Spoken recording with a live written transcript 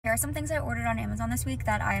There are some things I ordered on Amazon this week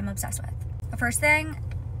that I am obsessed with. The first thing,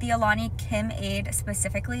 the Alani Nu Kimade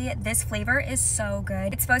specifically. This flavor is so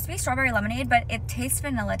good. It's supposed to be strawberry lemonade, but it tastes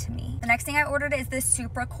vanilla to me. The next thing I ordered is this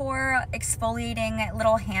Supracor exfoliating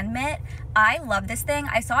little hand mitt. I love this thing.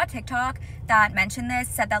 I saw a TikTok that mentioned this,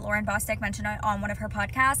 said that Lauren Bostic mentioned it on one of her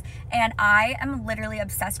podcasts, and I am literally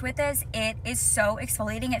obsessed with this. It is so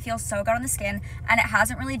exfoliating. It feels so good on the skin, and it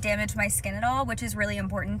hasn't really damaged my skin at all, which is really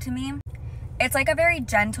important to me. It's like a very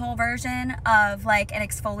gentle version of like an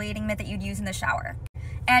exfoliating mitt that you'd use in the shower.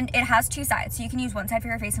 And it has two sides, so you can use one side for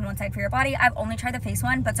your face and one side for your body. I've only tried the face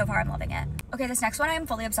one, but so far I'm loving it. Okay, this next one I'm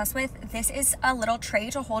fully obsessed with. This is a little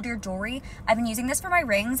tray to hold your jewelry. I've been using this for my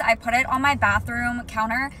rings. I put it on my bathroom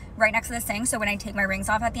counter right next to the sink, so when I take my rings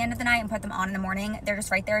off at the end of the night and put them on in the morning, they're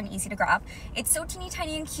just right there and easy to grab. It's so teeny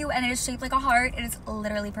tiny and cute, and it is shaped like a heart. It is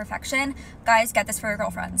literally perfection. Guys, get this for your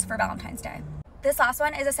girlfriends for Valentine's Day. This last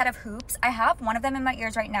one is a set of hoops. I have one of them in my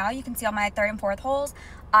ears right now. You can see on my 3rd and 4th holes.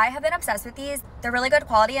 I have been obsessed with these. They're really good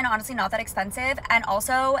quality and honestly not that expensive. And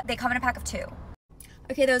also they come in a pack of 2.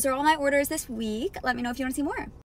 Okay, those are all my orders this week. Let me know if you want to see more.